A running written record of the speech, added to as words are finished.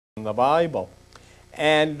in the Bible.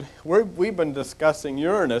 And we've been discussing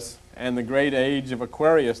Uranus and the great age of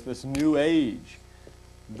Aquarius, this new age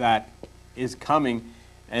that is coming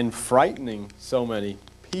and frightening so many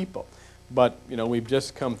people. But, you know, we've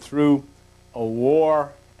just come through a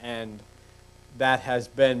war, and that has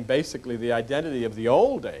been basically the identity of the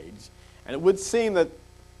old age. And it would seem that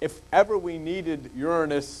if ever we needed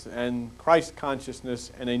Uranus and Christ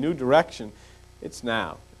consciousness in a new direction, it's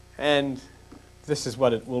now. And this is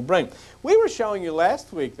what it will bring. We were showing you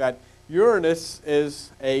last week that Uranus is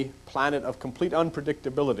a planet of complete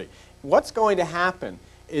unpredictability. What's going to happen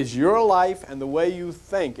is your life and the way you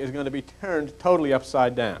think is going to be turned totally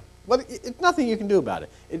upside down. Well, it's nothing you can do about it.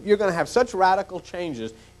 You're going to have such radical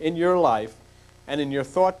changes in your life and in your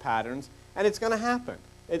thought patterns, and it's going to happen.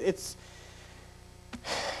 It's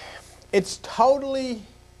totally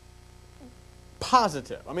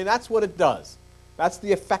positive. I mean, that's what it does. That's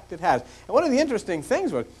the effect it has. And one of the interesting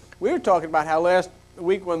things was, we were talking about how last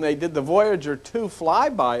week when they did the Voyager 2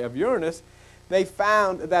 flyby of Uranus, they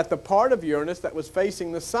found that the part of Uranus that was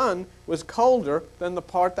facing the sun was colder than the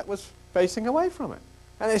part that was facing away from it.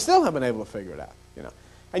 And they still haven't been able to figure it out, you know.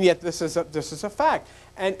 And yet this is a fact.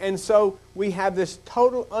 And so we have this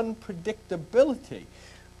total unpredictability.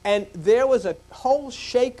 And there was a whole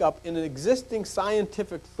shakeup in an existing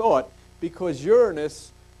scientific thought because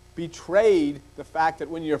Uranus betrayed the fact that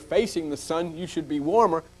when you're facing the sun, you should be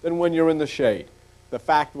warmer than when you're in the shade. The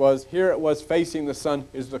fact was, here it was facing the sun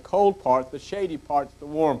is the cold part, the shady part's the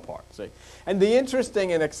warm part, see? And the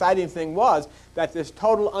interesting and exciting thing was that this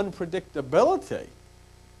total unpredictability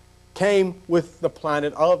came with the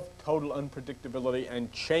planet of total unpredictability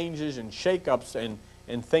and changes and shakeups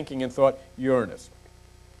in thinking and thought, Uranus.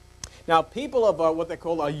 Now, people of what they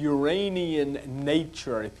call a Uranian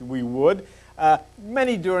nature, if we would,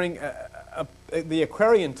 many during the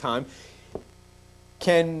Aquarian time,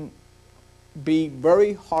 can be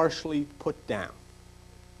very harshly put down.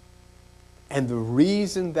 And the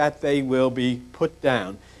reason that they will be put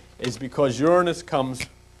down is because Uranus comes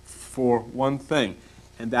for one thing,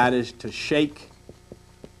 and that is to shake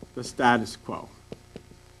the status quo.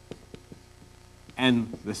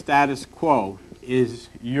 And the status quo is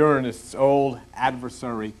Uranus' old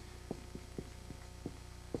adversary,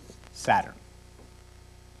 Saturn.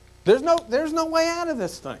 There's no way out of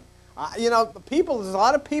this thing. You know, there's a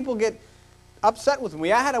lot of people get upset with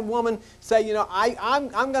me. I had a woman say, you know, I'm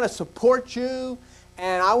going to support you,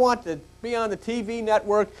 and I want to be on the TV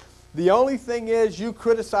network. The only thing is you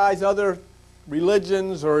criticize other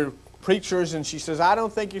religions or preachers, and she says, I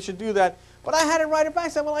don't think you should do that. But I had to write it back. I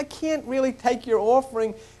said, well, I can't really take your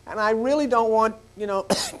offering, and I really don't want, you know,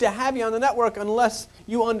 to have you on the network unless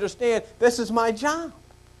you understand this is my job.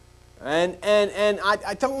 And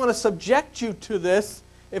I don't want to subject you to this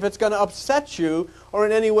if it's going to upset you or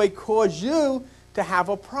in any way cause you to have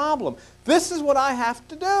a problem. This is what I have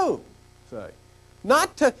to do. Say.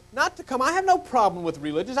 Not to come. I have no problem with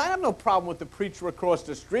religions. I have no problem with the preacher across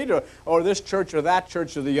the street or this church or that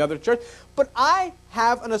church or the other church. But I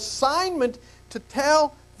have an assignment to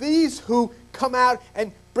tell these who come out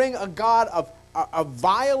and bring a God of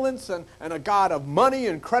violence and a God of money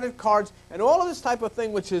and credit cards and all of this type of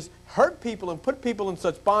thing which has hurt people and put people in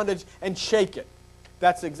such bondage and shake it.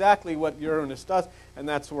 That's exactly what Uranus does, and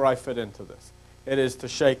that's where I fit into this. It is to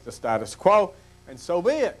shake the status quo, and so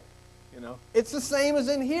be it. You know, it's the same as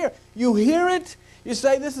in here. You hear it, you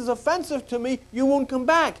say, this is offensive to me, you won't come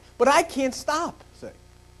back. But I can't stop. See?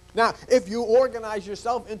 Now, if you organize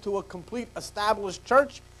yourself into a complete established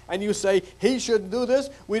church, and you say, he shouldn't do this,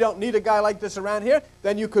 we don't need a guy like this around here,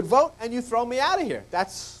 then you could vote and you throw me out of here.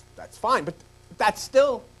 That's fine, but that's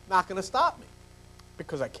still not going to stop me,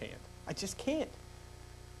 because I can't. I just can't.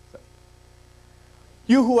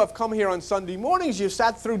 You who have come here on Sunday mornings, you've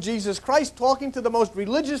sat through Jesus Christ talking to the most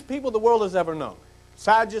religious people the world has ever known.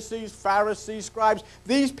 Sadducees, Pharisees, scribes.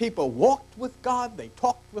 These people walked with God, they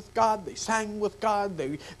talked with God, they sang with God,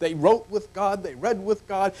 they wrote with God, they read with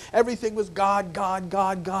God. Everything was God, God,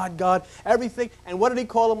 God, God, God, everything. And what did he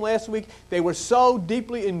call them last week? They were so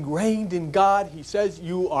deeply ingrained in God, he says,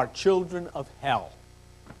 you are children of hell.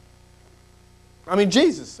 I mean,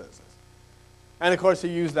 Jesus says this. And of course he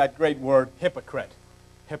used that great word, hypocrite.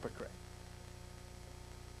 Hypocrite.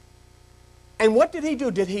 And what did he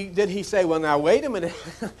do? Did he say, well, now wait a minute,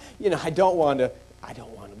 you know, I don't want to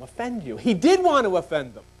offend you. He did want to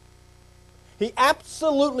offend them. He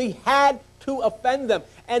absolutely had to offend them.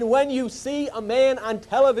 And when you see a man on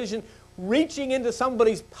television reaching into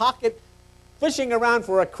somebody's pocket, fishing around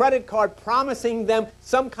for a credit card, promising them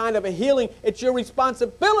some kind of a healing, it's your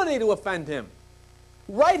responsibility to offend him.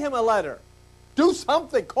 Write him a letter. Do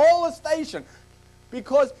something. Call a station.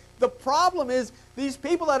 Because the problem is these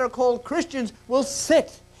people that are called Christians will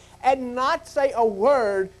sit and not say a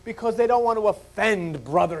word because they don't want to offend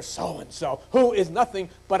brother so-and-so, who is nothing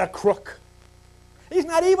but a crook. He's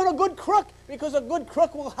not even a good crook, because a good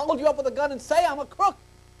crook will hold you up with a gun and say, I'm a crook.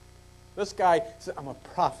 This guy said, I'm a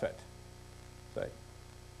prophet. Say,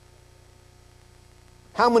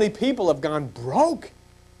 how many people have gone broke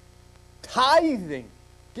tithing,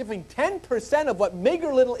 giving 10% of what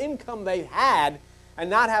meager little income they had, and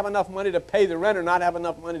not have enough money to pay the rent or not have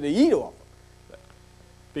enough money to eat off of,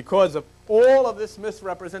 because of all of this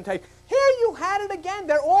misrepresentation. Here you had it again.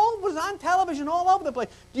 They're all was on television all over the place.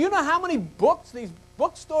 Do you know how many books these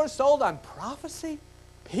bookstores sold on prophecy?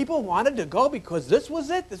 People wanted to go because this was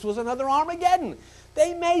it. This was another Armageddon.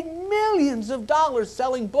 They made millions of dollars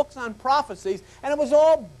selling books on prophecies, and it was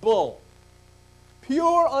all bull.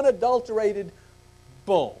 Pure, unadulterated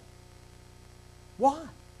bull. Why?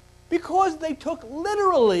 Because they took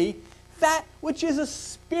literally that which is a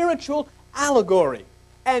spiritual allegory.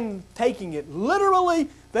 And taking it literally,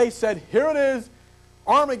 they said, here it is,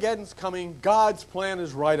 Armageddon's coming, God's plan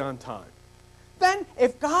is right on time. Then,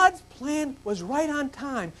 if God's plan was right on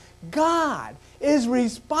time, God is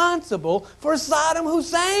responsible for Saddam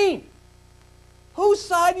Hussein. Whose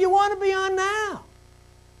side do you want to be on now?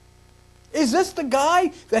 Is this the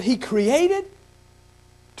guy that he created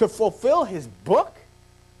to fulfill his book?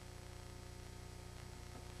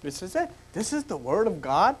 This is it. This is the Word of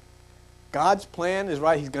God. God's plan is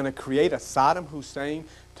right. He's going to create a Saddam Hussein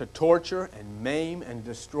to torture and maim and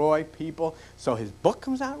destroy people. So his book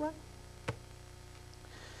comes out right?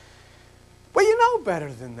 Well, you know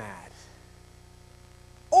better than that.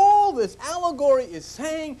 All this allegory is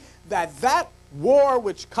saying that that war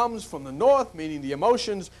which comes from the north, meaning the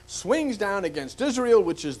emotions, swings down against Israel,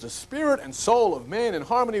 which is the spirit and soul of man in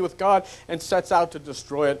harmony with God, and sets out to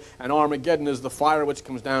destroy it. And Armageddon is the fire which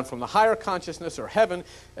comes down from the higher consciousness or heaven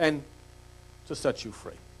and to set you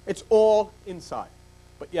free. It's all inside.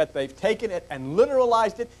 But yet they've taken it and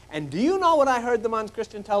literalized it. And do you know what I heard them on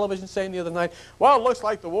Christian television saying the other night? Well, it looks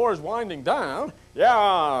like the war is winding down.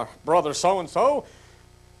 Yeah, brother so-and-so,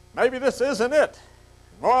 maybe this isn't it.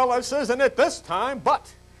 Well, this isn't it this time,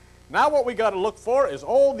 but now what we got to look for is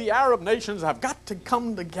all the Arab nations have got to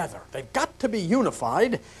come together. They've got to be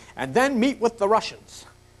unified and then meet with the Russians.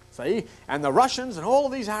 See? And the Russians and all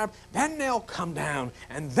of these Arabs, then they'll come down,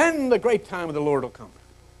 and then the great time of the Lord will come.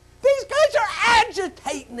 These guys are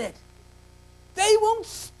agitating it. They won't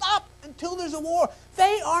stop until there's a war.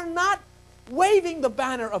 They are not waving the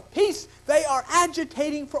banner of peace. They are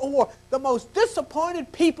agitating for a war. The most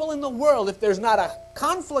disappointed people in the world, if there's not a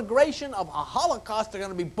conflagration of a Holocaust, they're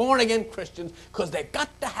going to be born-again Christians because they've got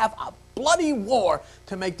to have a bloody war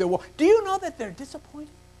to make their war. Do you know that they're disappointed?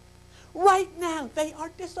 Right now, they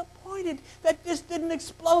are disappointed that this didn't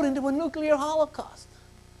explode into a nuclear holocaust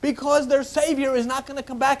because their Savior is not going to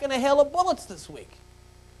come back in a hail of bullets this week.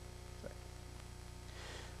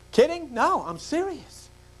 Kidding? No, I'm serious.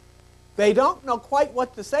 They don't know quite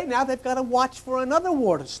what to say. Now they've got to watch for another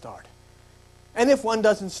war to start. And if one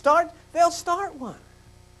doesn't start, they'll start one.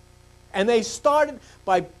 And they started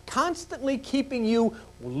by constantly keeping you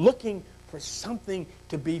looking for something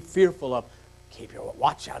to be fearful of.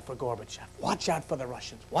 Watch out for Gorbachev. Watch out for the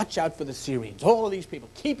Russians. Watch out for the Syrians. All of these people,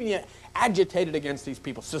 keeping you agitated against these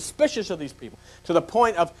people, suspicious of these people, to the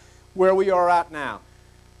point of where we are at now.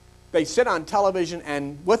 They sit on television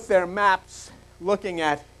and with their maps looking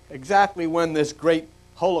at exactly when this great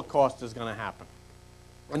Holocaust is going to happen.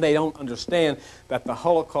 And they don't understand that the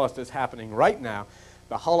Holocaust is happening right now.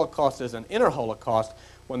 The Holocaust is an inner Holocaust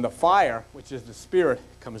when the fire, which is the spirit,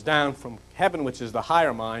 comes down from heaven, which is the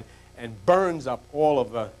higher mind, and burns up all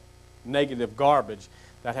of the negative garbage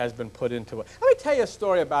that has been put into it. Let me tell you a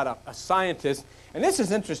story about a scientist, and this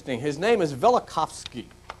is interesting. His name is Velikovsky.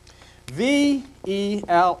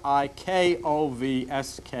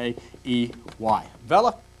 V-E-L-I-K-O-V-S-K-E-Y.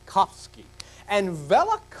 Velikovsky. And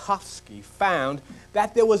Velikovsky found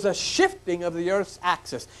that there was a shifting of the Earth's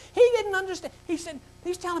axis. He didn't understand. He said,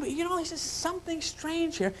 he's telling me, you know, he says, something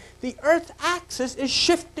strange here. The Earth's axis is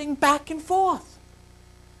shifting back and forth.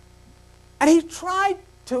 And he tried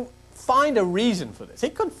to find a reason for this. He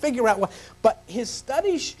couldn't figure out why. But his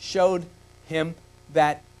studies showed him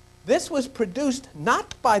that this was produced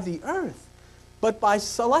not by the Earth, but by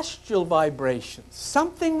celestial vibrations.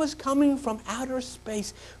 Something was coming from outer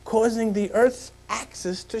space, causing the Earth's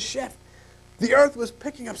axis to shift. The Earth was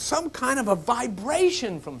picking up some kind of a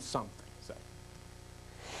vibration from something.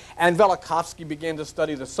 And Velikovsky began to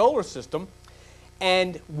study the solar system,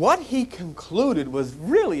 and what he concluded was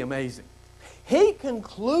really amazing. He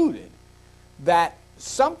concluded that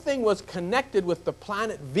something was connected with the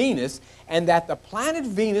planet Venus, and that the planet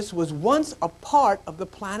Venus was once a part of the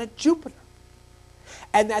planet Jupiter.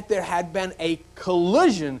 And that there had been a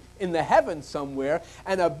collision in the heavens somewhere,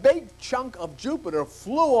 and a big chunk of Jupiter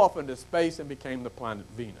flew off into space and became the planet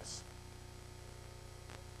Venus.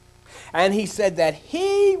 And he said that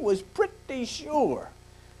he was pretty sure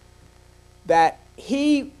that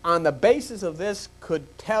he, on the basis of this,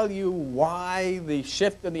 could tell you why the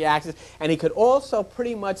shift in the axis, and he could also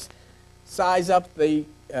pretty much size up the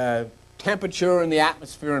temperature in the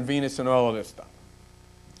atmosphere in Venus and all of this stuff.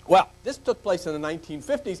 Well, this took place in the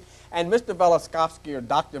 1950s, and Mr. Velikovsky, or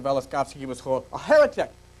Dr. Velikovsky, was called a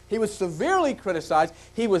heretic. He was severely criticized.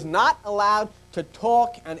 He was not allowed to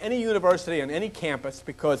talk on any university, on any campus,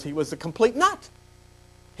 because he was a complete nut.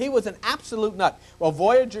 He was an absolute nut. Well,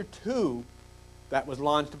 Voyager 2, that was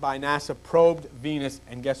launched by NASA, probed Venus,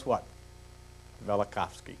 and guess what?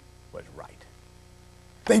 Velikovsky was right.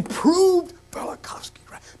 They proved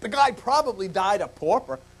Velikovsky right. The guy probably died a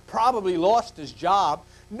pauper, probably lost his job.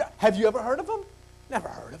 No, have you ever heard of him? Never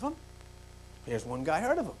heard of him. Here's one guy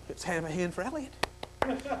heard of him. Let's have a hand for Elliot.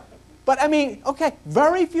 But I mean, okay,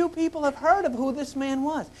 very few people have heard of who this man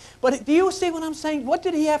was. But do you see what I'm saying? What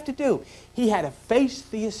did he have to do? He had to face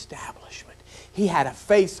the establishment. He had to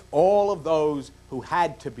face all of those who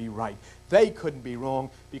had to be right. They couldn't be wrong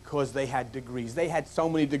because they had degrees. They had so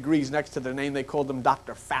many degrees next to their name, they called them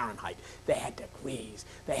Dr. Fahrenheit. They had degrees.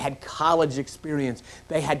 They had college experience.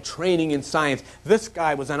 They had training in science. This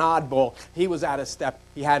guy was an oddball. He was out of step.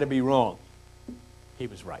 He had to be wrong. He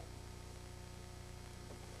was right.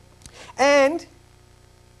 And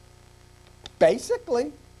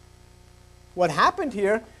basically, what happened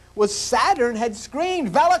here was Saturn had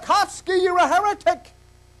screamed, "Velikovsky, you're a heretic!"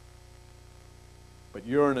 But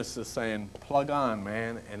Uranus is saying, plug on,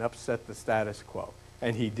 man, and upset the status quo.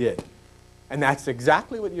 And he did. And that's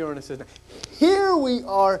exactly what Uranus is now. Here we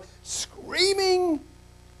are screaming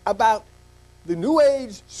about the New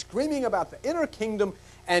Age, screaming about the inner kingdom,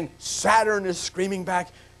 and Saturn is screaming back,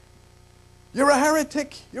 you're a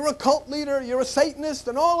heretic, you're a cult leader, you're a Satanist,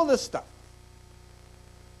 and all of this stuff.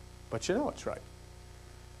 But you know it's right.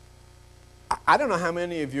 I don't know how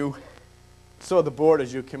many of you saw the board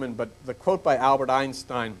as you came in, but the quote by Albert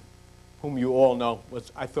Einstein, whom you all know,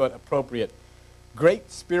 was, I thought, appropriate.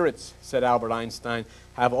 Great spirits, said Albert Einstein,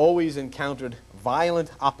 have always encountered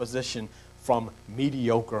violent opposition from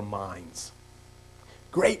mediocre minds.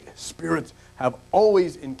 Great spirits have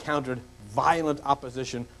always encountered violent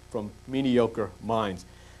opposition from mediocre minds.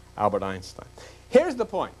 Albert Einstein. Here's the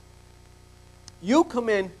point. You come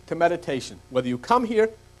in to meditation, whether you come here,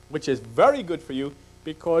 which is very good for you,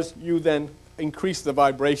 because you then increase the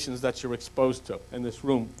vibrations that you're exposed to. And this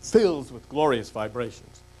room fills with glorious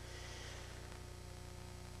vibrations.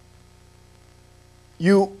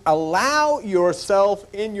 You allow yourself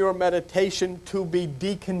in your meditation to be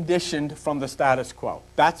deconditioned from the status quo.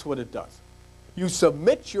 That's what it does. You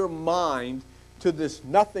submit your mind to this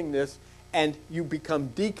nothingness, and you become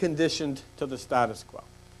deconditioned to the status quo.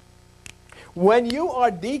 When you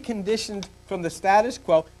are deconditioned from the status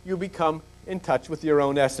quo, you become in touch with your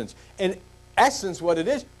own essence. In essence, what it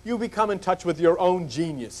is, you become in touch with your own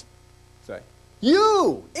genius. Say,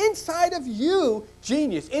 you, inside of you,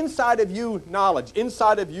 genius, inside of you, knowledge,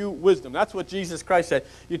 inside of you, wisdom. That's what Jesus Christ said.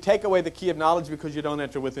 You take away the key of knowledge because you don't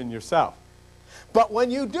enter within yourself. But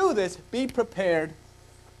when you do this, be prepared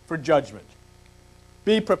for judgment.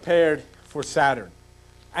 Be prepared for Saturn.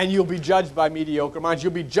 And you'll be judged by mediocre minds.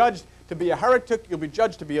 You'll be judged to be a heretic. You'll be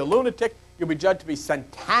judged to be a lunatic. You'll be judged to be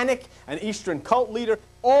satanic, an Eastern cult leader,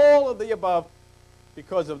 all of the above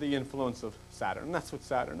because of the influence of Saturn. And that's what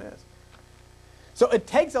Saturn is. So it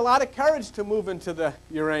takes a lot of courage to move into the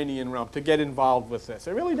Uranian realm, to get involved with this.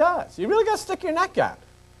 It really does. You really got to stick your neck out.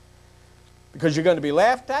 Because you're going to be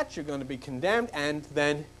laughed at, you're going to be condemned, and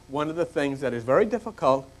then one of the things that is very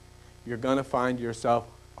difficult, you're going to find yourself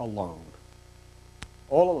alone.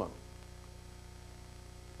 All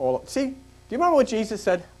alone. See, do you remember what Jesus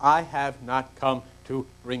said? I have not come to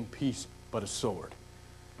bring peace, but a sword.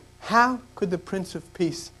 How could the Prince of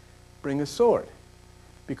Peace bring a sword?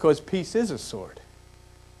 Because peace is a sword.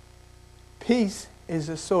 Peace is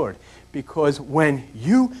a sword. Because when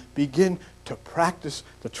you begin to practice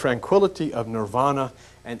the tranquility of nirvana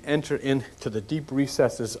and enter into the deep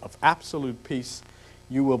recesses of absolute peace,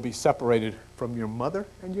 you will be separated from your mother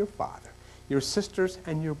and your father, your sisters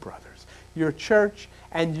and your brothers, your church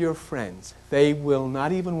and your friends. They will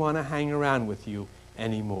not even want to hang around with you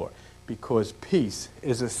anymore, because peace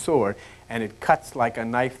is a sword, and it cuts like a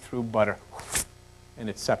knife through butter, and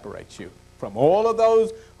it separates you from all of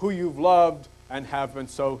those who you've loved and have been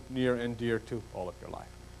so near and dear to all of your life.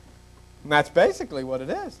 And that's basically what it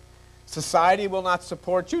is. Society will not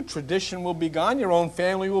support you. Tradition will be gone. Your own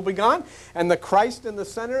family will be gone. And the Christ in the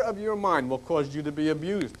center of your mind will cause you to be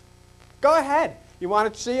abused. Go ahead. You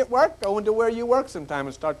want to see it work? Go into where you work sometime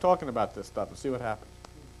and start talking about this stuff and see what happens.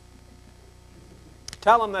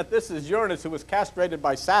 Tell them that this is Uranus who was castrated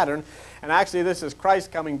by Saturn, and actually this is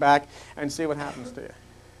Christ coming back, and see what happens to you.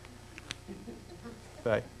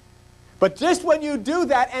 Okay. But just when you do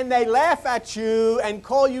that and they laugh at you and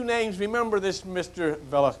call you names, remember this Mr.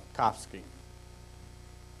 Velikovsky.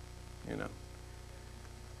 You know.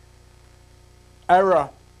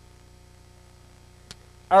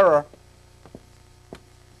 Error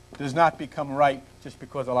does not become right just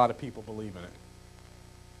because a lot of people believe in it.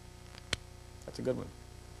 That's a good one.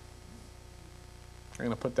 I'm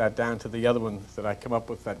going to put that down to the other ones that I come up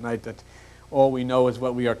with that night, that all we know is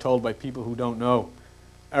what we are told by people who don't know.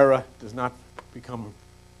 Error does not become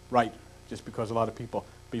right just because a lot of people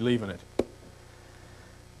believe in it.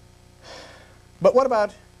 But what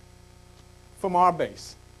about from our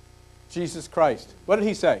base? Jesus Christ. What did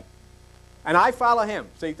he say? And I follow him.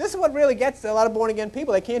 See, this is what really gets a lot of born-again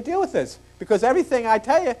people. They can't deal with this because everything I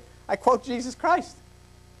tell you, I quote Jesus Christ.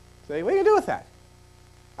 See, what do you do with that?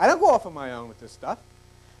 I don't go off on my own with this stuff.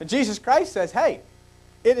 And Jesus Christ says, hey,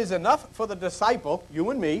 it is enough for the disciple, you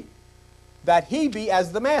and me, that he be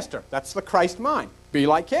as the master. That's the Christ mind. Be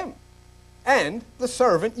like him. And the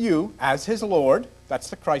servant, you, as his Lord. That's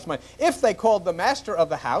the Christ mind. If they called the master of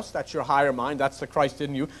the house, that's your higher mind, that's the Christ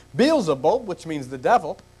in you, Beelzebub, which means the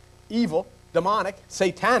devil, evil, demonic,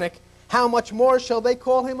 satanic, how much more shall they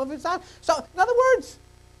call him of his own? So, in other words,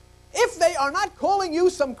 if they are not calling you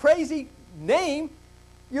some crazy name,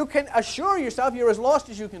 you can assure yourself you're as lost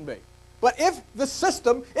as you can be. But if the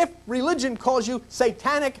system, if religion calls you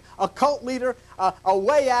satanic, a cult leader, a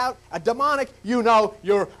way out, a demonic, you know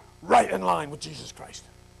you're right in line with Jesus Christ.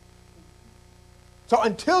 So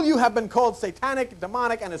until you have been called satanic,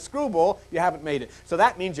 demonic, and a screwball, you haven't made it. So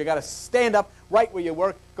that means you've got to stand up right where you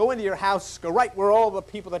work, go into your house, go right where all the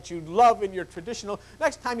people that you love in your traditional.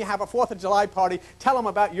 Next time you have a 4th of July party, tell them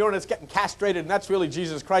about Uranus getting castrated, and that's really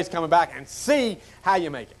Jesus Christ coming back, and see how you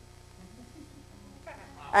make it.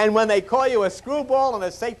 And when they call you a screwball and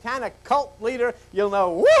a satanic cult leader, you'll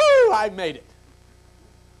know, woo, I made it.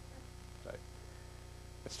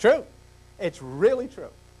 It's true. It's really true.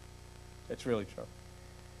 It's really true.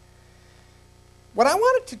 What I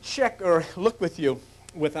wanted to check or look with you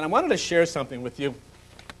with, and I wanted to share something with you.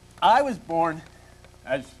 I was born,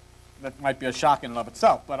 as that might be a shock in and of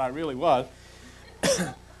itself, but I really was.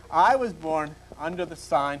 I was born under the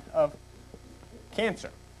sign of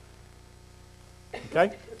Cancer.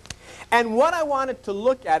 Okay? And what I wanted to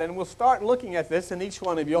look at, and we'll start looking at this, and each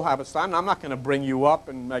one of you will have a sign. I'm not going to bring you up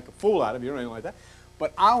and make a fool out of you or anything like that.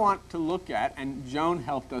 But I want to look at, and Joan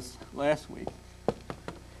helped us last week,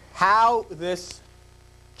 how this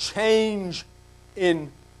change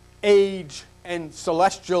in age and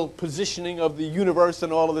celestial positioning of the universe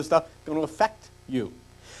and all of this stuff is going to affect you.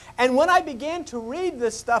 And when I began to read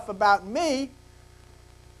this stuff about me,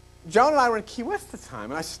 Joan and I were in Key West at the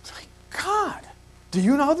time, and I said, God, do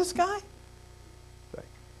you know this guy?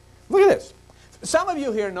 Look at this. Some of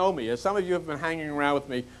you here know me. Some of you have been hanging around with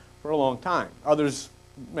me for a long time. Others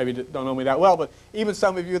maybe don't know me that well, but even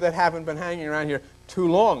some of you that haven't been hanging around here too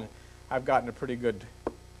long, I've gotten a pretty good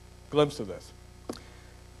glimpse of this.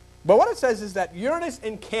 But what it says is that Uranus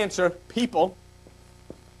in Cancer people,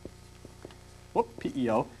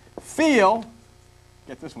 P-E-O, feel,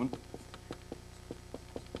 get this one,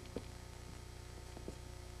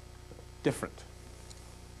 different.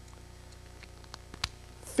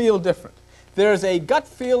 Feel different. There's a gut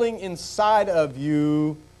feeling inside of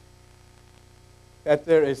you that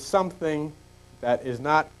there is something that is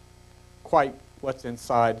not quite what's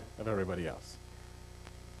inside of everybody else.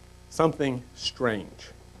 Something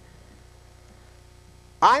strange.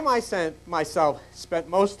 I myself spent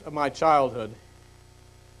most of my childhood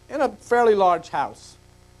in a fairly large house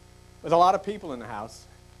with a lot of people in the house,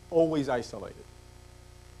 always isolated.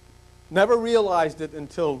 Never realized it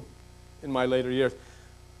until in my later years.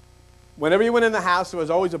 Whenever you went in the house, there was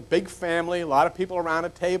always a big family, a lot of people around a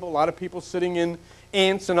table, a lot of people sitting in,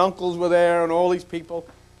 aunts and uncles were there, and all these people.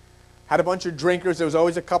 Had a bunch of drinkers. There was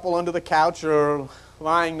always a couple under the couch or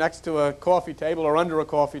lying next to a coffee table or under a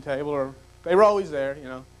coffee table, or they were always there, you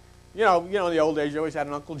know. You know, in the old days, you always had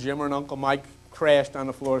an Uncle Jim or an Uncle Mike crashed on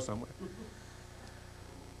the floor somewhere.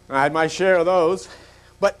 And I had my share of those.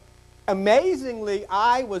 But amazingly,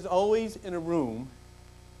 I was always in a room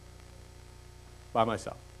by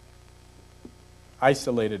myself.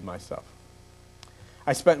 Isolated myself.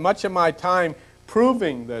 I spent much of my time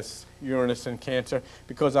proving this Uranus in Cancer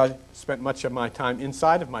because I spent much of my time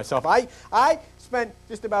inside of myself. I spent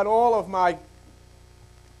just about all of my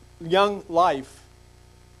young life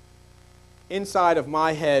inside of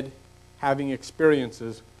my head having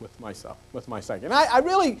experiences with myself, with my psyche. And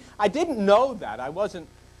I didn't know that. I wasn't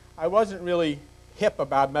really hip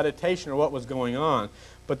about meditation or what was going on,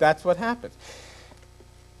 but that's what happens.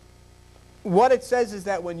 What it says is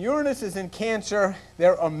that when Uranus is in Cancer,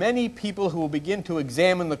 there are many people who will begin to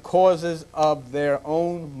examine the causes of their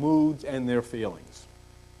own moods and their feelings.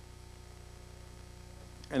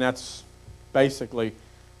 And that's basically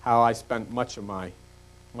how I spent much of my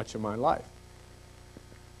life.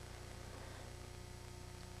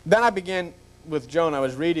 Then I began with Joan. I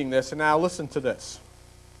was reading this, and now listen to this.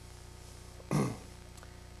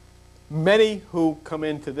 Many who come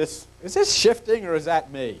into this, is this shifting or is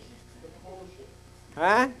that me?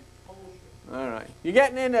 Huh? All right. You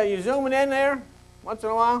getting in there? You zooming in there once in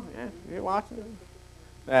a while? Yeah, you watching?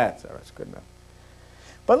 That's all right. It's good enough.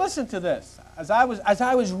 But listen to this. As I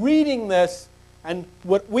was reading this, and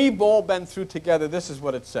what we've all been through together, this is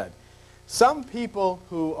what it said. Some people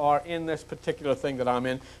who are in this particular thing that I'm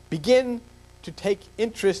in begin to take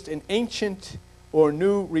interest in ancient or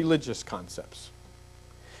new religious concepts,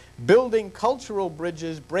 building cultural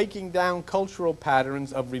bridges, breaking down cultural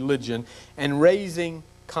patterns of religion, and raising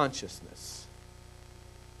consciousness.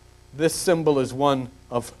 This symbol is one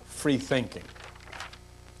of free thinking.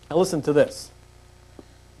 Now listen to this.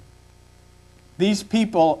 These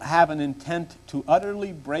people have an intent to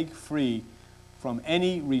utterly break free from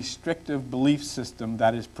any restrictive belief system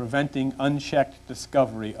that is preventing unchecked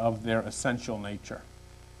discovery of their essential nature.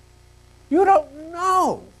 You don't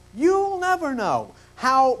know. You'll never know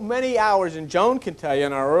how many hours, and Joan can tell you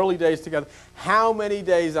in our early days together, how many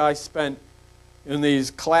days I spent in these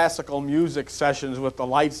classical music sessions with the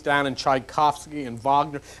lights down and Tchaikovsky and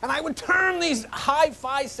Wagner, and I would turn these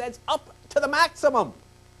hi-fi sets up to the maximum.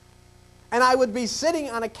 And I would be sitting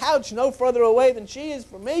on a couch no further away than she is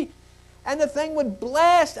from me, and the thing would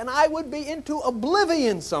blast, and I would be into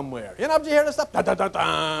oblivion somewhere. You know, did you hear the stuff? And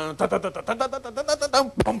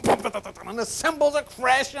the cymbals are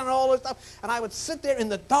crashing and all this stuff. And I would sit there in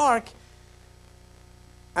the dark,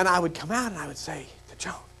 and I would come out and I would say to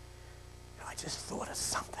Joan, you know, I just thought of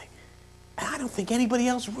something. And I don't think anybody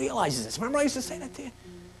else realizes this. Remember I used to say that to you?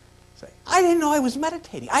 Say, I didn't know I was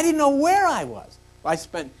meditating. I didn't know where I was. I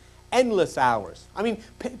spent endless hours. I mean,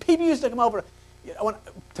 people used to come over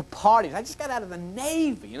to parties. I just got out of the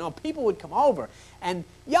Navy. You know, people would come over, and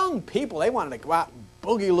young people, they wanted to go out and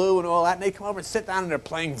boogie-loo and all that, and they'd come over and sit down and they're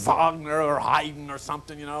playing Wagner or Haydn or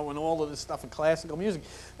something, you know, and all of this stuff in classical music.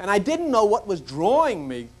 And I didn't know what was drawing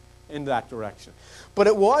me in that direction. But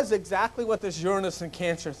it was exactly what this Uranus and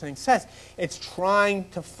Cancer thing says. It's trying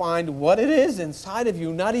to find what it is inside of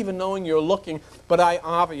you, not even knowing you're looking, but I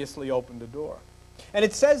obviously opened the door. And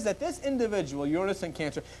it says that this individual, Uranus and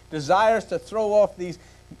Cancer, desires to throw off these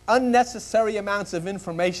unnecessary amounts of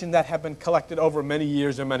information that have been collected over many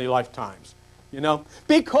years and many lifetimes. You know?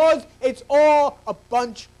 Because it's all a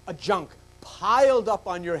bunch of junk piled up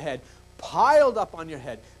on your head. Piled up on your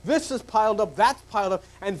head. This is piled up, that's piled up,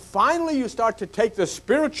 and finally you start to take the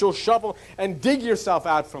spiritual shovel and dig yourself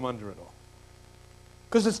out from under it all.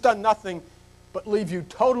 Because it's done nothing but leave you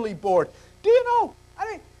totally bored. Do you know?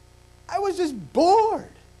 I was just bored.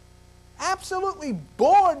 Absolutely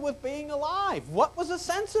bored with being alive. What was the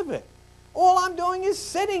sense of it? All I'm doing is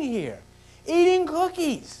sitting here, eating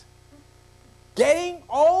cookies, getting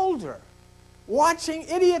older, watching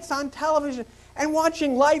idiots on television, and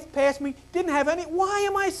watching life pass me. Didn't have any. Why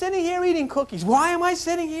am I sitting here eating cookies? Why am I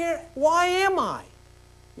sitting here? Why am I?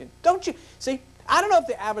 Don't you see? I don't know if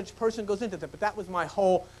the average person goes into that, but that was my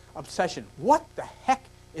whole obsession. What the heck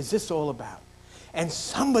is this all about? And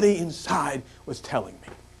somebody inside was telling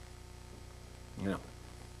me. You know.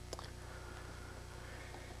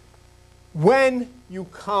 When you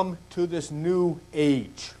come to this new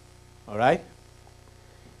age, all right,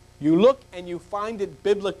 you look and you find it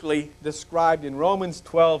biblically described in Romans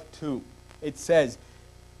 12:2. It says,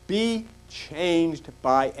 be changed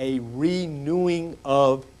by a renewing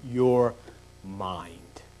of your mind.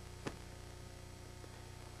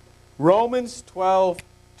 Romans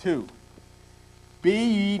 12:2. Be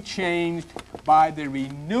ye changed by the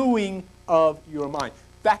renewing of your mind.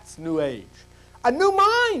 That's New Age. A new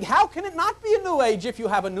mind. How can it not be a new age if you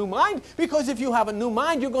have a new mind? Because if you have a new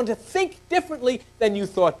mind, you're going to think differently than you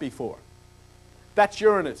thought before. That's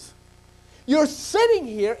Uranus. You're sitting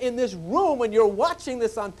here in this room and you're watching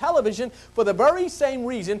this on television for the very same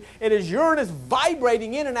reason. It is Uranus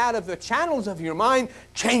vibrating in and out of the channels of your mind,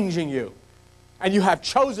 changing you. And you have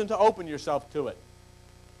chosen to open yourself to it.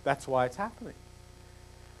 That's why it's happening.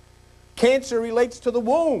 Cancer relates to the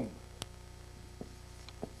womb.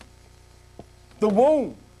 The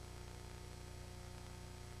womb.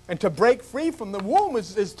 And to break free from the womb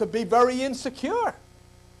is to be very insecure.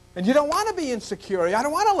 And you don't want to be insecure. I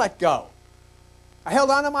don't want to let go. I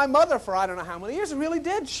held on to my mother for I don't know how many years. I really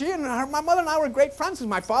did. My mother and I were great friends.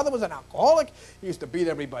 My father was an alcoholic. He used to beat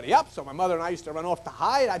everybody up. So my mother and I used to run off to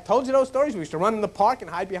hide. I told you those stories. We used to run in the park and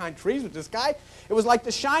hide behind trees with this guy. It was like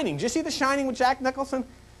The Shining. Did you see The Shining with Jack Nicholson?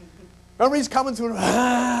 Remember he's coming through.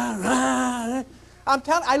 I'm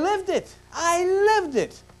telling you, I lived it. I lived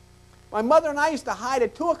it. My mother and I used to hide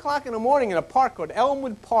at 2 o'clock in the morning in a park called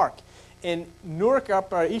Elmwood Park in Newark,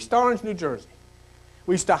 East Orange, New Jersey.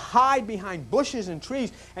 We used to hide behind bushes and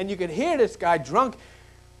trees, and you could hear this guy drunk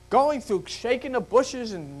going through, shaking the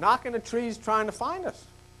bushes and knocking the trees trying to find us.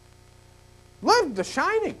 Lived The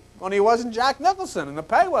Shining, only he wasn't Jack Nicholson, and the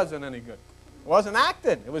pay wasn't any good. It wasn't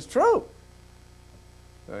acting. It was true.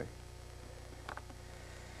 Right.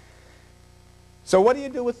 So what do you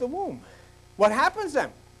do with the womb? What happens then?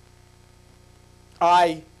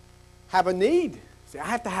 I have a need. See, I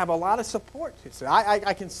have to have a lot of support. See,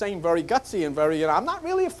 I can seem very gutsy and very, I'm not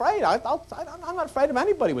really afraid. I'm not afraid of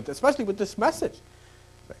anybody with this, especially with this message.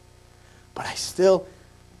 But I still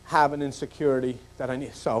have an insecurity that I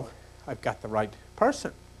need. So I've got the right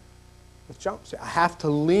person. Let's jump. See, I have to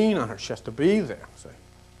lean on her. She has to be there. See.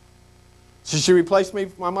 Did she replace me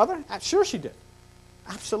with my mother? Sure she did.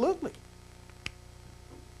 Absolutely.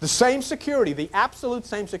 The same security, the absolute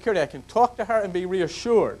same security. I can talk to her and be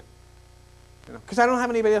reassured. Because I don't have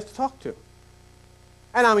anybody else to talk to.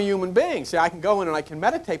 And I'm a human being. See, I can go in and I can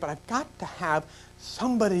meditate, but I've got to have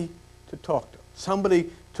somebody to talk to, somebody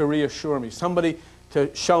to reassure me, somebody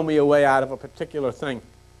to show me a way out of a particular thing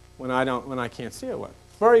when I can't see a way.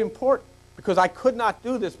 It's very important because I could not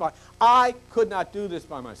do this by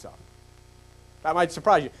myself. That might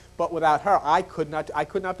surprise you, but without her, I could not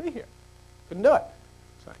be here. Couldn't do it.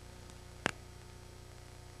 So.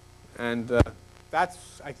 And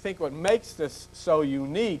that's, I think, what makes this so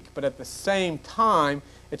unique, but at the same time,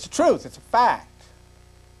 it's a truth, it's a fact.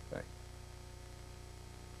 Okay.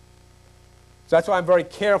 So that's why I'm very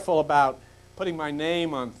careful about putting my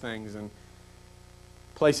name on things and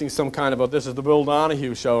placing some kind of this is the Bill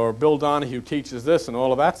Donahue show, or Bill Donahue teaches this, and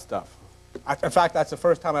all of that stuff. In fact, that's the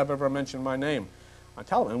first time I've ever mentioned my name on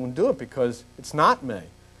television. I wouldn't do it because it's not me.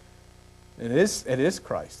 It is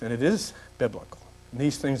Christ, and it is biblical. And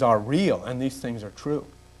these things are real, and these things are true.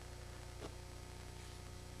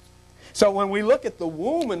 So when we look at the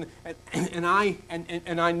womb, and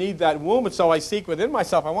I need that womb, and so I seek within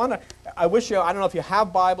myself. I wish you, I don't know if you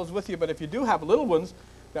have Bibles with you, but if you do have little ones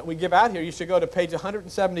that we give out here, you should go to page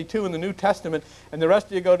 172 in the New Testament, and the rest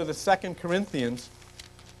of you go to the 2 Corinthians,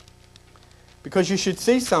 because you should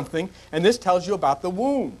see something, and this tells you about the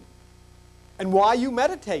womb and why you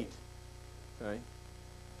meditate. Okay?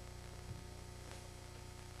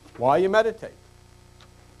 Why you meditate.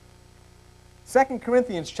 2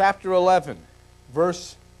 Corinthians chapter 11,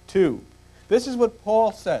 verse 2. This is what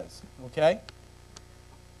Paul says, okay?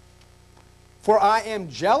 For I am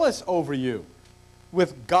jealous over you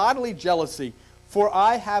with godly jealousy, for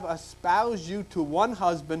I have espoused you to one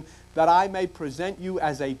husband, that I may present you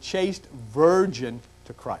as a chaste virgin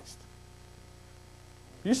to Christ.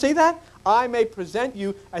 You see that? I may present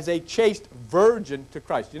you as a chaste virgin to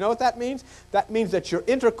Christ. You know what that means? That means that your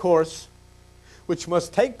intercourse, which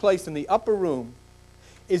must take place in the upper room,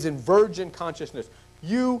 is in virgin consciousness.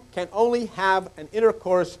 You can only have an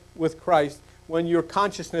intercourse with Christ when your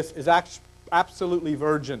consciousness is absolutely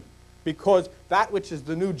virgin, because that which is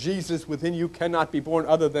the new Jesus within you cannot be born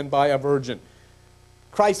other than by a virgin.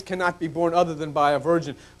 Christ cannot be born other than by a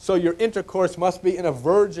virgin. So your intercourse must be in a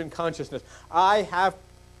virgin consciousness. I have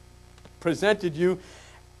presented you,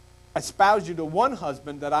 espoused you to one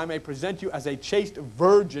husband, that I may present you as a chaste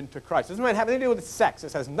virgin to Christ. This doesn't have anything to do with sex.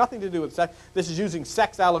 This has nothing to do with sex. This is using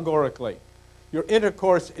sex allegorically. Your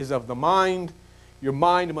intercourse is of the mind. Your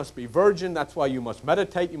mind must be virgin. That's why you must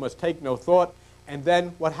meditate. You must take no thought. And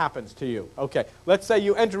then what happens to you? Okay, let's say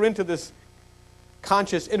you enter into this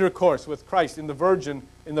conscious intercourse with Christ in the virgin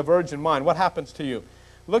mind. What happens to you?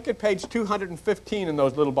 Look at page 215 in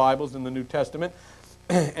those little Bibles in the New Testament.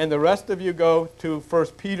 And the rest of you go to 1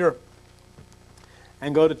 Peter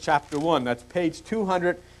and go to chapter 1. That's page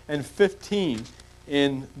 215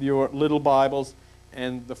 in your little Bibles.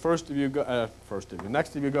 And the next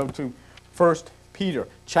of you go to 1 Peter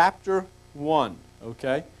chapter 1.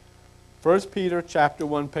 Okay? 1 Peter chapter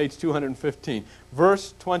 1, page 215.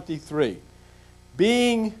 Verse 23.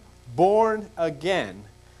 Being born again,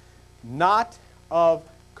 not of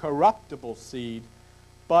corruptible seed,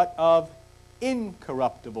 but of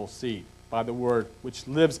incorruptible seed, by the word which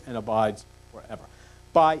lives and abides forever.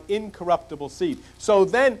 By incorruptible seed. So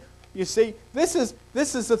then, you see, this is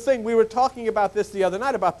the thing. We were talking about this the other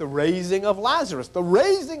night, about the raising of Lazarus. The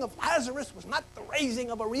raising of Lazarus was not the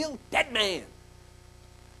raising of a real dead man.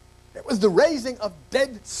 It was the raising of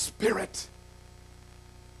dead spirit.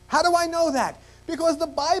 How do I know that? Because the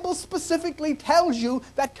Bible specifically tells you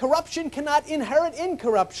that corruption cannot inherit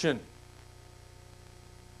incorruption.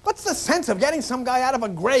 What's the sense of getting some guy out of a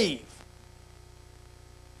grave?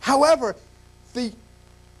 However, the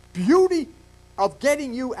beauty of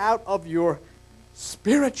getting you out of your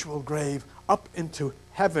spiritual grave up into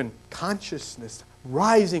heaven, consciousness,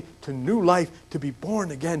 rising to new life, to be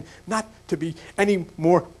born again, not to be any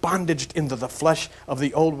more bondaged into the flesh of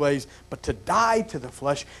the old ways, but to die to the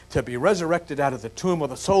flesh, to be resurrected out of the tomb of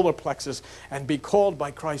the solar plexus and be called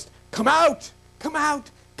by Christ, come out, come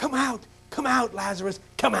out, come out, come out, Lazarus,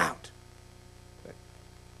 come out. Okay.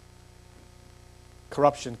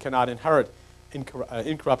 Corruption cannot inherit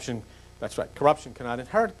incorruption. That's right. Corruption cannot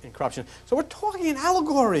inherit incorruption. So we're talking in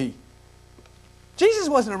allegory. Jesus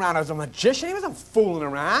wasn't around as a magician. He wasn't fooling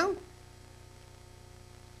around.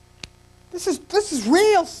 This is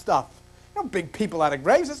real stuff. You don't big people out of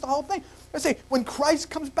graves. That's the whole thing. I say, when Christ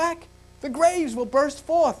comes back, the graves will burst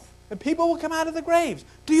forth, and people will come out of the graves.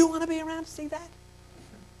 Do you want to be around to see that?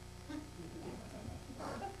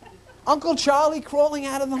 Uncle Charlie crawling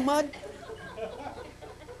out of the mud?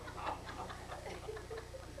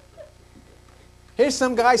 Here's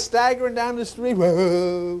some guy staggering down the street.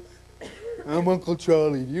 Whoa, I'm Uncle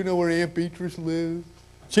Charlie. Do you know where Aunt Beatrice lives?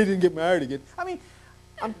 She didn't get married again. I mean,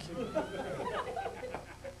 I'm kidding.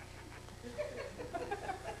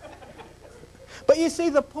 But you see,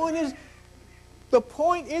 the point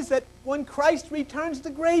is that when Christ returns,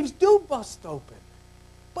 the graves do bust open.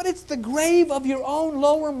 But it's the grave of your own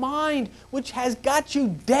lower mind which has got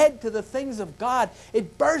you dead to the things of God.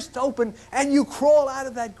 It bursts open and you crawl out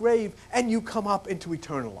of that grave and you come up into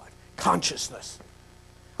eternal life. Consciousness.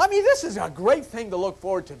 I mean, this is a great thing to look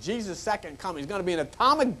forward to. Jesus' second coming. He's going to be an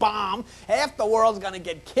atomic bomb. Half the world's going to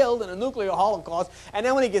get killed in a nuclear holocaust. And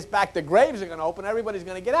then when he gets back, the graves are going to open. Everybody's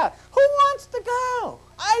going to get out. Who wants to go?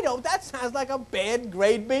 I don't. That sounds like a bad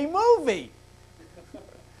grade B movie.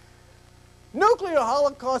 Nuclear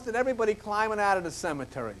holocaust and everybody climbing out of the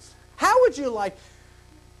cemeteries. How would you like...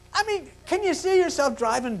 I mean, can you see yourself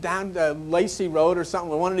driving down the Lacey Road or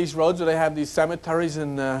something, or one of these roads where they have these cemeteries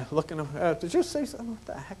and looking... did you see something? What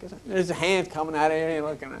the heck is that? There's a hand coming out of here and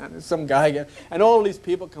looking at it. Some guy again. And all these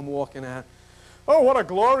people come walking out. Oh, what a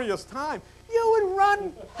glorious time. You would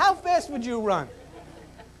run. How fast would you run?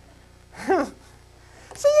 See,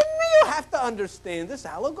 you have to understand this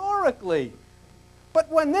allegorically. But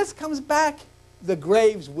when this comes back, the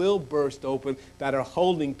graves will burst open that are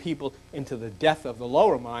holding people into the death of the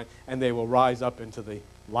lower mind, and they will rise up into the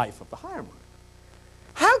life of the higher mind.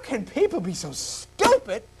 How can people be so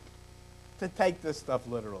stupid to take this stuff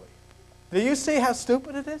literally? Do you see how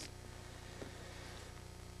stupid it is?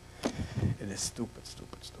 It is stupid,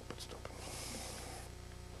 stupid, stupid, stupid.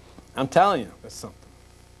 I'm telling you, there's something.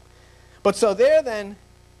 But so there then,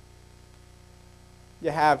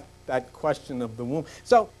 you have that question of the womb.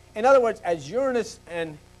 So, in other words, as Uranus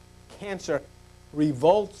and Cancer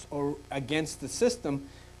revolts or against the system,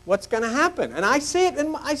 what's going to happen? And I see it,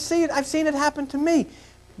 and I've seen it happen to me.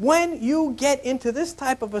 When you get into this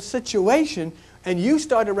type of a situation and you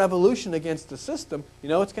start a revolution against the system, you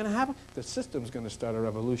know what's going to happen? The system's going to start a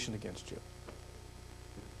revolution against you.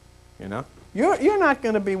 You know? You're not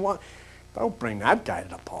going to be one. Don't bring that guy to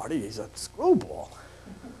the party. He's a screwball.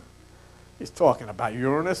 He's talking about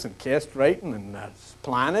Uranus and castrating and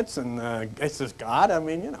planets and this is God. I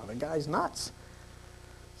mean, you know, the guy's nuts.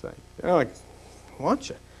 So, you know, like, won't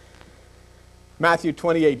you? Matthew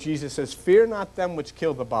 28, Jesus says, "Fear not them which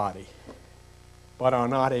kill the body, but are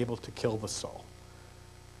not able to kill the soul."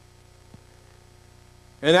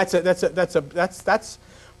 And that's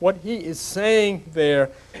what he is saying there.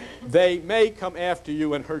 They may come after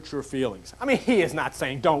you and hurt your feelings. I mean, he is not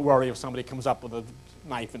saying don't worry if somebody comes up with a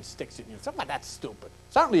knife and sticks it in you. Something like that's stupid.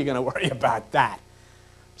 Certainly you're going to worry about that.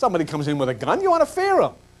 Somebody comes in with a gun, you want to fear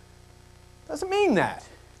them. Doesn't mean that.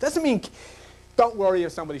 Doesn't mean don't worry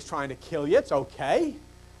if somebody's trying to kill you. It's okay.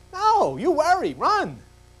 No, you worry. Run.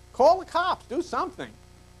 Call the cops. Do something.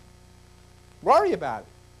 Worry about it.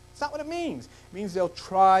 That's not what it means. It means they'll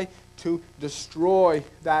try to destroy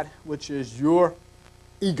that which is your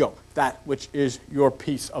ego, that which is your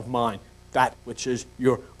peace of mind, that which is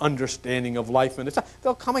your understanding of life and itself.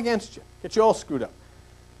 They'll come against you, get you all screwed up.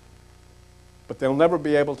 But they'll never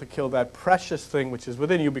be able to kill that precious thing which is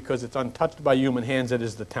within you because it's untouched by human hands. It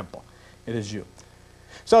is the temple. It is you.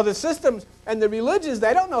 So the systems and the religions,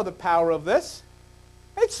 they don't know the power of this.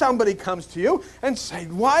 If somebody comes to you and say,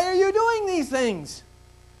 why are you doing these things?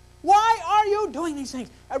 Why are you doing these things?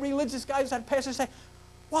 A religious guy who's had a pastor say,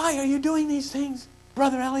 why are you doing these things,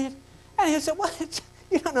 Brother Elliot? And he said, well,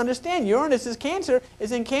 you don't understand. Uranus is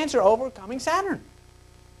in Cancer overcoming Saturn.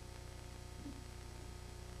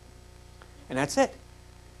 And that's it.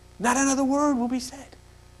 Not another word will be said.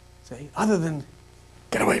 See, other than,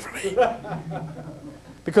 get away from me.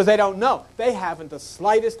 Because they don't know. They haven't the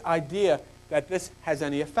slightest idea that this has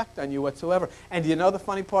any effect on you whatsoever. And do you know the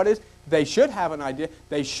funny part is? They should have an idea.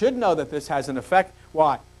 They should know that this has an effect.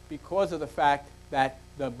 Why? Because of the fact that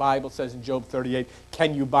the Bible says in Job 38,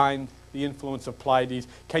 can you bind the influence of Pleiades?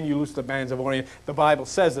 Can you loose the bands of Orion? The Bible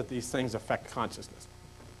says that these things affect consciousness.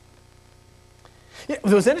 Yeah,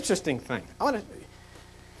 there was an interesting thing.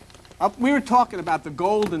 We were talking about the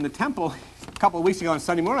gold in the temple a couple of weeks ago on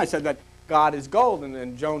Sunday morning. I said that God is gold, and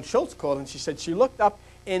then Joan Schultz called, and she said she looked up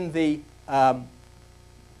in the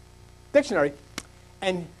dictionary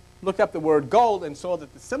and looked up the word gold and saw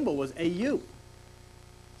that the symbol was AU.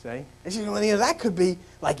 See? And she said, well, that could be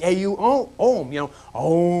like AU ohm,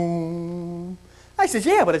 ohm. I said,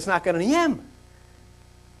 yeah, but it's not got any M.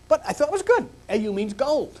 But I thought it was good. AU means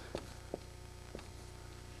gold.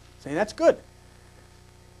 See, that's good.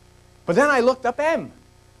 But then I looked up M.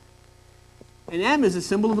 And M is a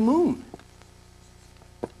symbol of the moon.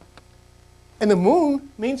 And the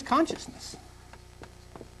moon means consciousness.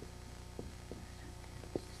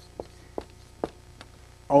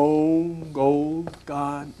 Om, gold,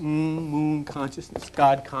 God, moon, consciousness,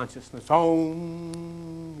 God, consciousness,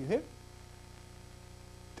 Om. You hear?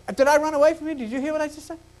 Did I run away from you? Did you hear what I just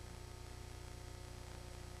said?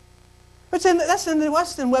 That's in the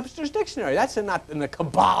Weston Webster's Dictionary. That's not in the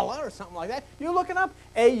Kabbalah or something like that. You look it up.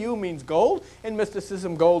 AU means gold. In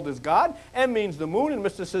mysticism, gold is God. M means the moon. In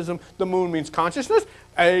mysticism, the moon means consciousness.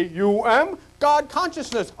 AUM, God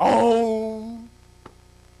consciousness. Om.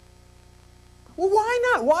 Well,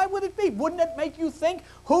 why not? Why would it be? Wouldn't it make you think,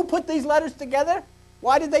 who put these letters together?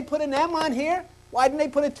 Why did they put an M on here? Why didn't they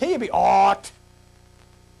put a T? It'd be ought.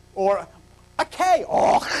 Or a K.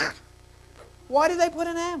 Och. Why did they put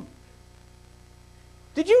an M?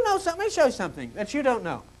 Did you know something? Let me show you something that you don't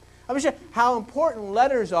know. Let me show you how important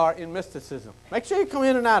letters are in mysticism. Make sure you come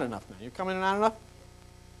in and out enough now. You come in and out enough?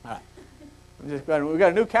 All right. We've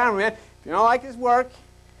got a new cameraman. If you don't like his work,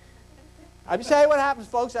 I'll just tell you what happens,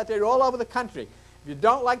 folks, out there all over the country. If you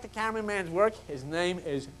don't like the cameraman's work, his name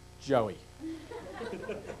is Joey.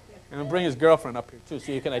 And I'll bring his girlfriend up here, too,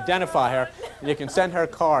 so you can identify her. And you can send her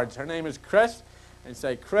cards. Her name is Chris. And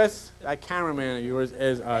say, Chris, that cameraman of yours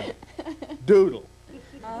is a doodle.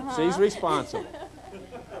 She's responsible.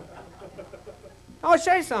 I want to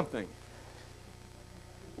show you something.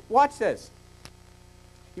 Watch this.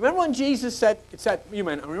 You remember when Jesus said,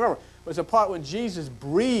 remember, it was a part when Jesus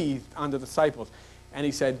breathed on the disciples, and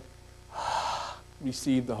he said,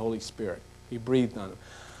 receive the Holy Spirit. He breathed on them.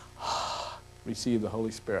 Receive the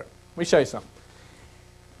Holy Spirit. Let me show you something.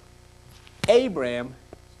 Abraham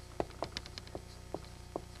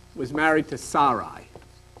was married to Sarai.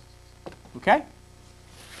 Okay?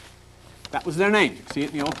 That was their name. You see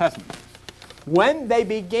it in the Old Testament. When they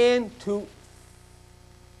began to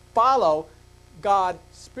follow God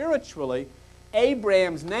spiritually,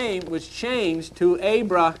 Abraham's name was changed to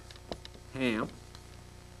Abraham.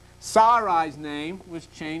 Sarai's name was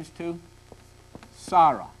changed to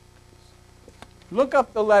Sarah. Look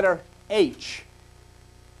up the letter H.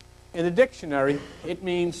 In the dictionary, it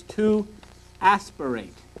means to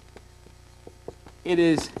aspirate. It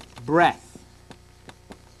is breath.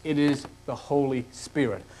 It is the Holy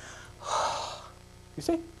Spirit. You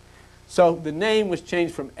see? So the name was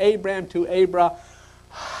changed from Abraham to Abraham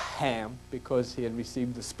because he had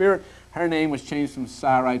received the Spirit. Her name was changed from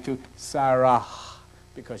Sarai to Sarah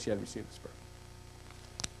because she had received the Spirit.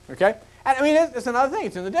 Okay? And I mean, it's another thing.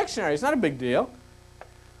 It's in the dictionary. It's not a big deal.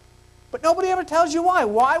 But nobody ever tells you why.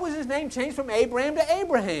 Why was his name changed from Abraham to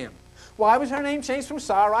Abraham? Why was her name changed from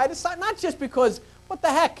Sarai to Sarai? Not just because, what the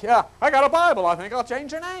heck, yeah, I got a Bible, I think I'll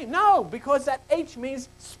change her name. No, because that H means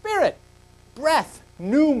spirit, breath,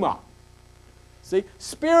 pneuma. See,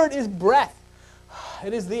 spirit is breath.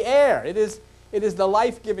 It is the air. It is the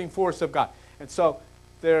life-giving force of God. And so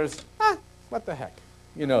there's, what the heck,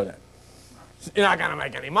 you know that. You're not going to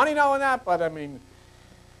make any money knowing that, but I mean,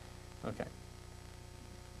 okay.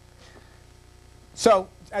 So,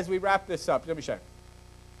 as we wrap this up, let me show you.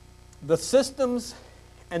 The systems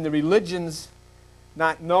and the religions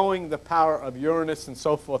not knowing the power of Uranus and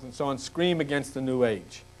so forth and so on, scream against the New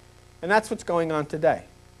Age. And that's what's going on today.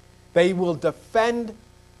 They will defend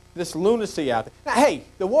this lunacy out there. Now, hey,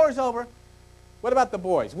 the war's over. What about the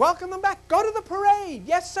boys? Welcome them back. Go to the parade.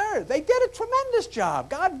 Yes, sir. They did a tremendous job.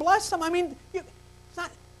 God bless them. I mean, it's not,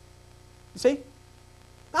 you see?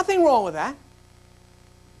 Nothing wrong with that.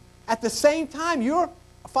 At the same time, you're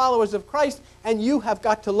followers of Christ, and you have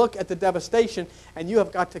got to look at the devastation, and you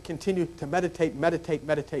have got to continue to meditate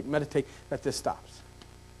that this stops.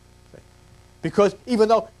 See? Because even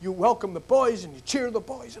though you welcome the boys and you cheer the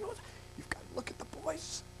boys, and all that, you've got to look at the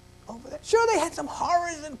boys over there. Sure, they had some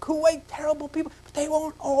horrors in Kuwait, terrible people, but they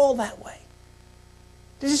weren't all that way.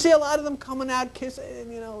 Did you see a lot of them coming out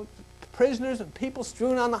kissing, prisoners and people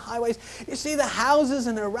strewn on the highways? You see the houses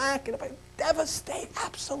in Iraq, and devastate,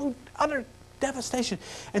 absolute, utter devastation.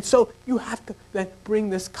 And so you have to then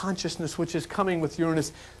bring this consciousness which is coming with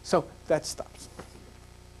Uranus, so that stops.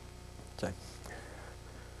 Okay.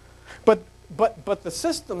 But the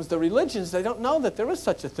systems, the religions, they don't know that there is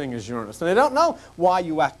such a thing as Uranus. And they don't know why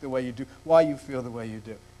you act the way you do, why you feel the way you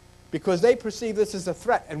do. Because they perceive this as a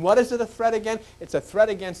threat. And what is it a threat again? It's a threat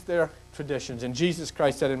against their traditions. And Jesus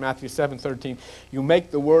Christ said in Matthew 7:13, you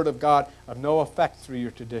make the word of God of no effect through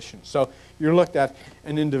your traditions. So you're looked at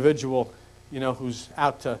an individual, who's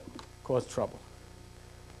out to cause trouble.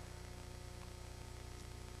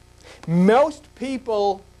 Most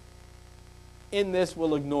people in this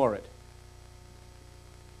will ignore it.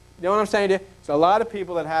 You know what I'm saying to you? There's a lot of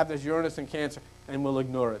people that have this Uranus and Cancer and will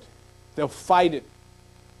ignore it. They'll fight it.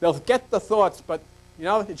 They'll get the thoughts, but,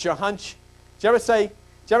 it's your hunch. Did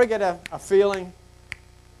you ever get a feeling?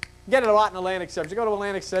 You get it a lot in Atlantic City. Did you go to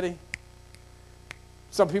Atlantic City?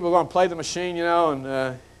 Some people go and play the machine,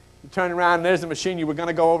 and you turn around and there's the machine you were going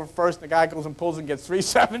to go over first, and the guy goes and pulls and gets 3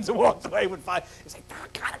 sevens and walks away with 5. You say, oh,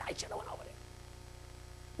 God, I should have went over there.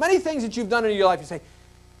 Many things that you've done in your life, you say,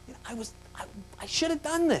 I should have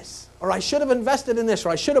done this, or I should have invested in this, or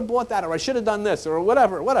I should have bought that, or I should have done this, or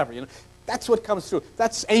whatever. That's what comes through.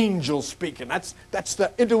 That's angels speaking. That's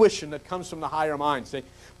the intuition that comes from the higher mind, see?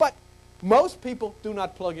 But most people do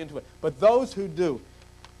not plug into it. But those who do,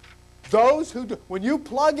 when you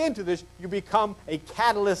plug into this, you become a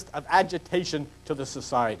catalyst of agitation to the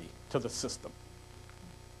society, to the system.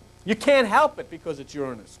 You can't help it because it's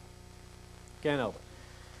Uranus. Can't help it.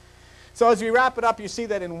 So as we wrap it up, you see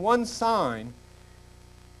that in one sign,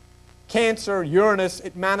 Cancer, Uranus,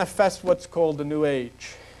 it manifests what's called the New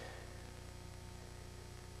Age.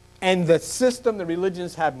 And the system, the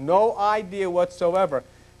religions have no idea whatsoever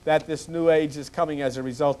that this New Age is coming as a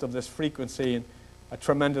result of this frequency and a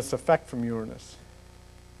tremendous effect from Uranus.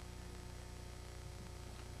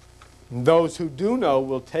 And those who do know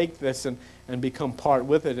will take this and become part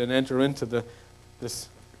with it and enter into this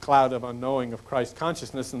cloud of unknowing of Christ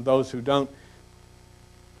consciousness, and those who don't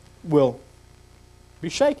will be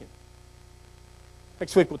shaken.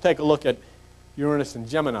 Next week we'll take a look at Uranus and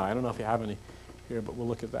Gemini. I don't know if you have any here, but we'll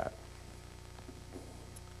look at that.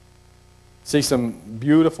 See some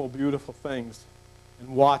beautiful, beautiful things, and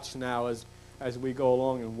watch now as we go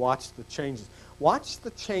along and watch the changes. Watch the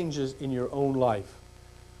changes in your own life.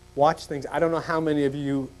 Watch things. I don't know how many of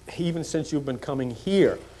you, even since you've been coming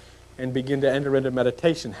here and begin to enter into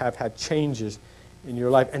meditation, have had changes in your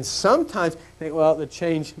life. And sometimes think, well, the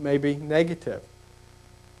change may be negative.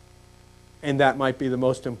 And that might be the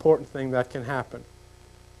most important thing that can happen.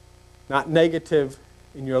 Not negative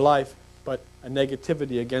in your life, but a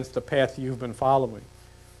negativity against the path you've been following.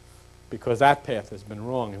 Because that path has been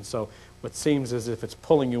wrong. And so what seems as if it's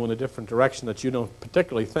pulling you in a different direction that you don't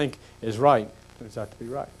particularly think is right, turns out to be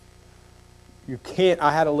right. You can't.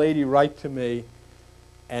 I had a lady write to me,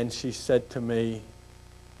 and she said to me,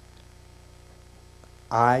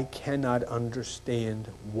 I cannot understand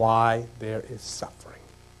why there is suffering.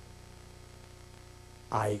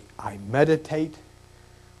 I meditate.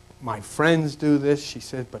 My friends do this. She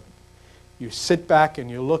said, but you sit back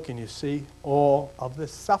and you look and you see all of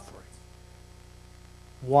this suffering.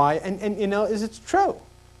 Why? And is it true?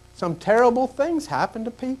 Some terrible things happen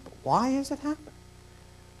to people. Why is it happening?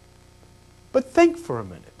 But think for a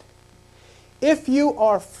minute. If you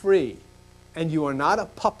are free, and you are not a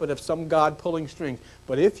puppet of some God pulling strings,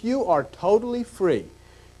 but if you are totally free,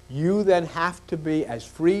 you then have to be as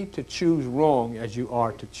free to choose wrong as you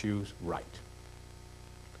are to choose right.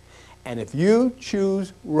 And if you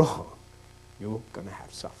choose wrong, you're going to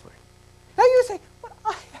have suffering. Now you say, but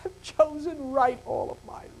I have chosen right all of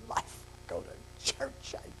my life. I go to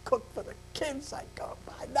church, I cook for the kids, I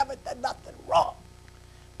never did nothing wrong.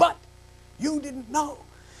 But you didn't know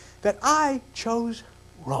that I chose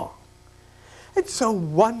wrong. And so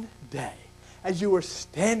one day, as you were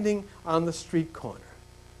standing on the street corner,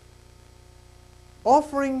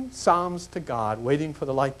 offering psalms to God, waiting for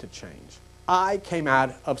the light to change, I came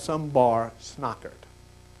out of some bar snockered.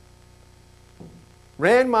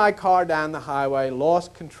 Ran my car down the highway,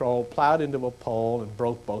 lost control, plowed into a pole, and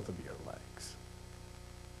broke both of your legs.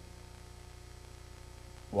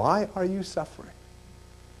 Why are you suffering?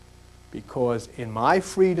 Because in my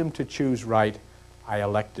freedom to choose right, I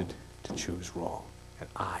elected to choose wrong, and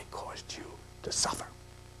I caused you to suffer.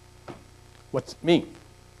 What's it mean?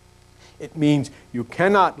 It means you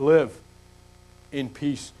cannot live in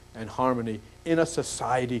peace and harmony in a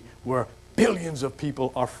society where billions of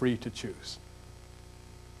people are free to choose.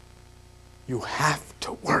 You have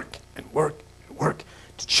to work and work and work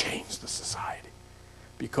to change the society.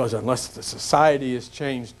 Because unless the society is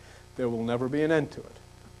changed, there will never be an end to it.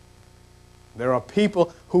 There are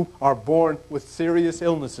people who are born with serious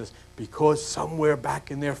illnesses because somewhere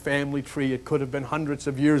back in their family tree, it could have been hundreds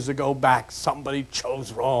of years ago back, somebody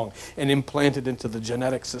chose wrong and implanted into the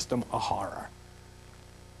genetic system a horror.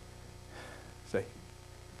 See?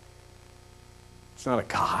 It's not a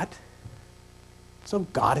God. So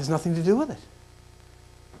God has nothing to do with it.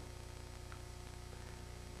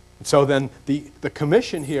 And so then the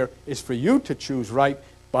commission here is for you to choose right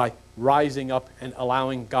by rising up and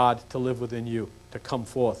allowing God to live within you, to come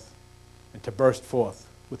forth and to burst forth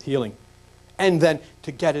with healing. And then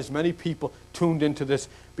to get as many people tuned into this,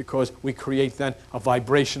 because we create then a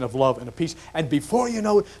vibration of love and of peace. And before you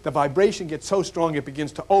know it, the vibration gets so strong it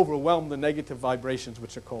begins to overwhelm the negative vibrations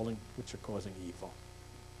which are causing evil.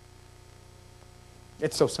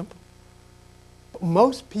 It's so simple. But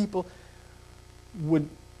most people would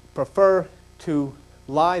prefer to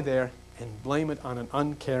lie there and blame it on an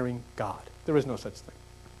uncaring God. There is no such thing.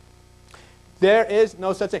 There is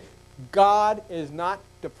no such thing. God is not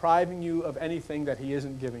depriving you of anything that He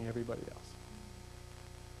isn't giving everybody else.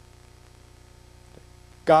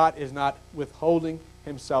 God is not withholding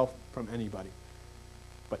Himself from anybody,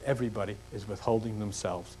 but everybody is withholding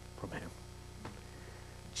themselves from Him.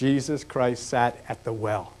 Jesus Christ sat at the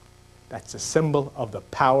well. That's a symbol of the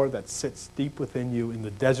power that sits deep within you in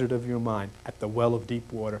the desert of your mind, at the well of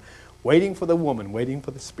deep water, waiting for the woman, waiting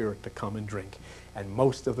for the Spirit to come and drink. And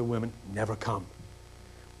most of the women never come.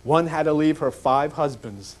 One had to leave her 5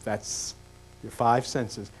 husbands, that's your 5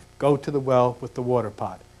 senses, go to the well with the water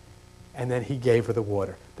pot. And then he gave her the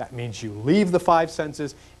water. That means you leave the 5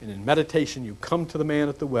 senses, and in meditation you come to the man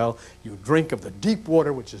at the well, you drink of the deep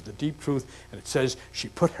water, which is the deep truth, and it says she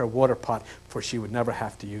put her water pot, for she would never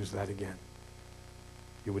have to use that again.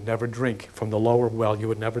 You would never drink from the lower well, you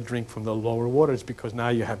would never drink from the lower waters, because now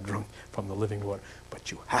you have drunk from the living water.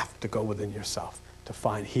 But you have to go within yourself to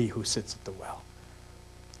find He who sits at the well.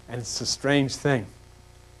 And it's a strange thing,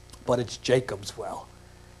 but it's Jacob's well.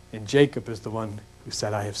 And Jacob is the one who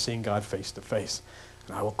said, I have seen God face to face,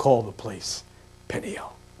 and I will call the place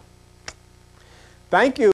Peniel. Thank you.